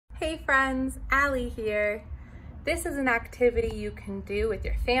Hey friends, Allie here. This is an activity you can do with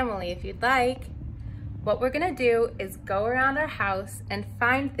your family if you'd like. What we're gonna do is go around our house and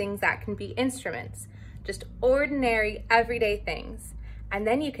find things that can be instruments, just ordinary, everyday things. And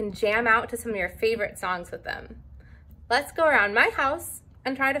then you can jam out to some of your favorite songs with them. Let's go around my house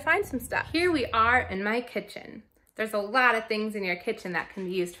and try to find some stuff. Here we are in my kitchen. There's a lot of things in your kitchen that can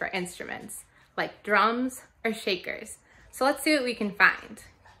be used for instruments, like drums or shakers. So let's see what we can find.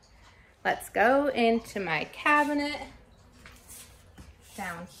 Let's go into my cabinet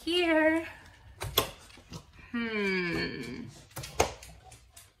down here. I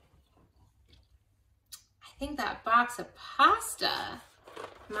think that box of pasta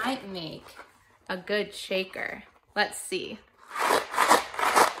might make a good shaker. Let's see.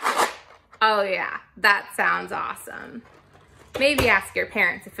 Oh yeah, that sounds awesome. Maybe ask your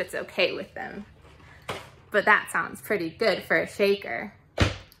parents if it's okay with them. But that sounds pretty good for a shaker.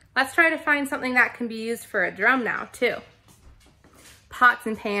 Let's try to find something that can be used for a drum now too. Pots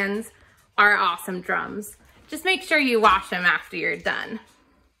and pans are awesome drums. Just make sure you wash them after you're done.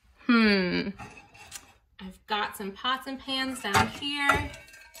 I've got some pots and pans down here.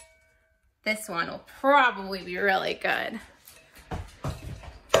 This one will probably be really good.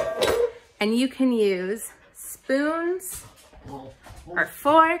 And you can use spoons or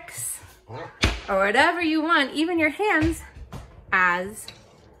forks or whatever you want, even your hands, as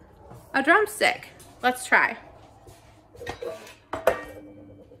a drumstick. Let's try.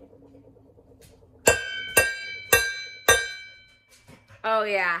 Oh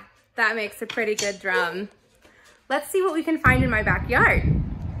yeah, that makes a pretty good drum. Let's see what we can find in my backyard.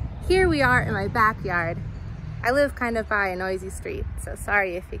 Here we are in my backyard. I live kind of by a noisy street, so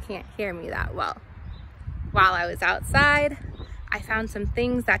sorry if you can't hear me that well. While I was outside, I found some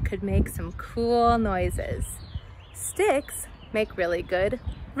things that could make some cool noises. Sticks make really good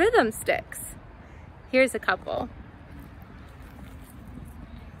rhythm sticks. Here's a couple.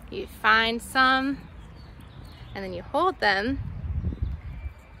 You find some, and then you hold them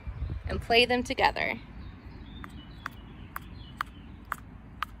and play them together.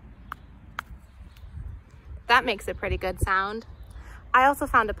 That makes a pretty good sound. I also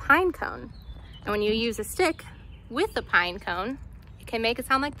found a pine cone, and when you use a stick with the pine cone, it can make it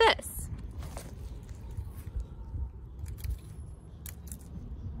sound like this.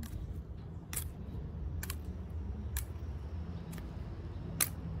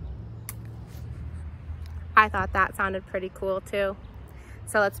 I thought that sounded pretty cool too.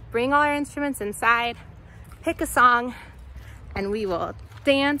 So let's bring all our instruments inside, pick a song, and we will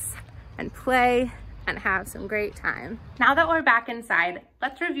dance and play and have some great time. Now that we're back inside,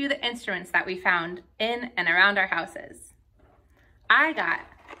 let's review the instruments that we found in and around our houses. I got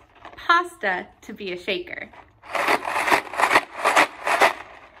pasta to be a shaker.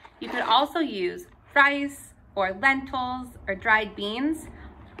 You could also use rice or lentils or dried beans.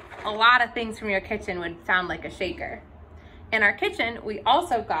 A lot of things from your kitchen would sound like a shaker. In our kitchen, we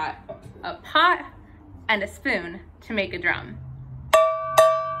also got a pot and a spoon to make a drum.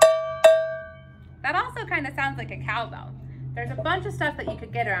 That also kind of sounds like a cowbell. There's a bunch of stuff that you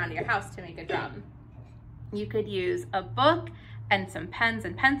could get around your house to make a drum. You could use a book and some pens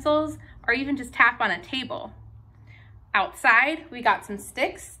and pencils, or even just tap on a table. Outside, we got some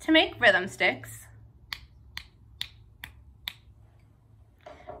sticks to make rhythm sticks.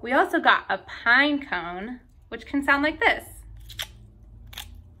 We also got a pine cone, which can sound like this.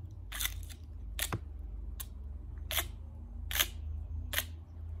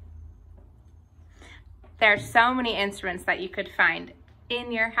 There are so many instruments that you could find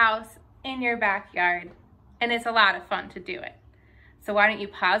in your house, in your backyard, and it's a lot of fun to do it. So why don't you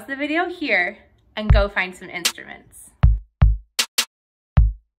pause the video here and go find some instruments.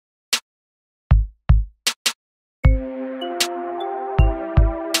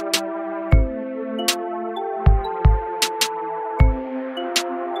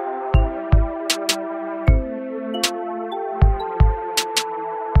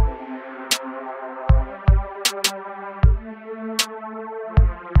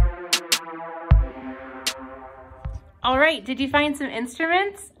 All right, did you find some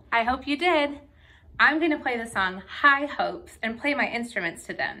instruments? I hope you did. I'm gonna play the song High Hopes and play my instruments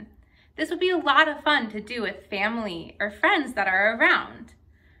to them. This would be a lot of fun to do with family or friends that are around.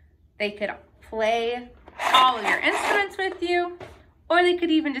 They could play all of your instruments with you, or they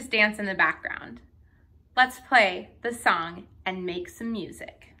could even just dance in the background. Let's play the song and make some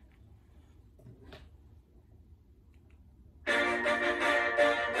music.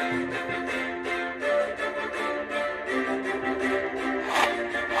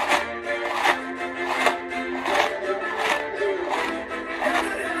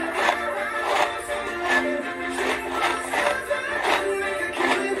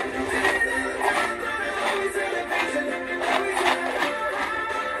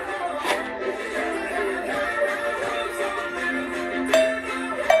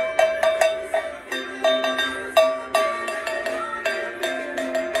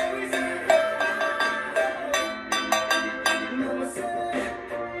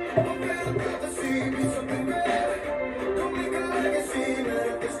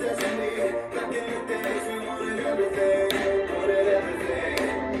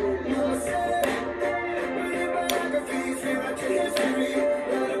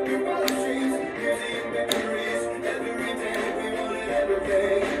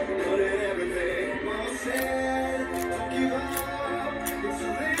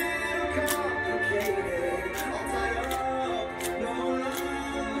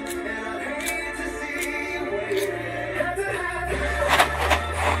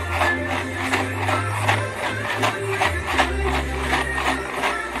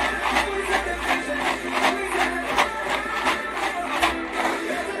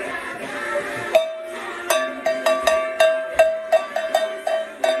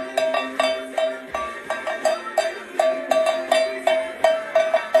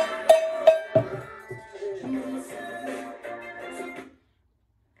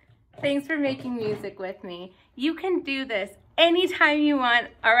 thanks for making music with me. You can do this anytime you want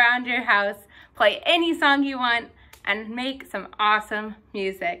around your house. Play any song you want and make some awesome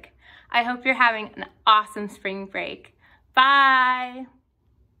music. I hope you're having an awesome spring break. Bye.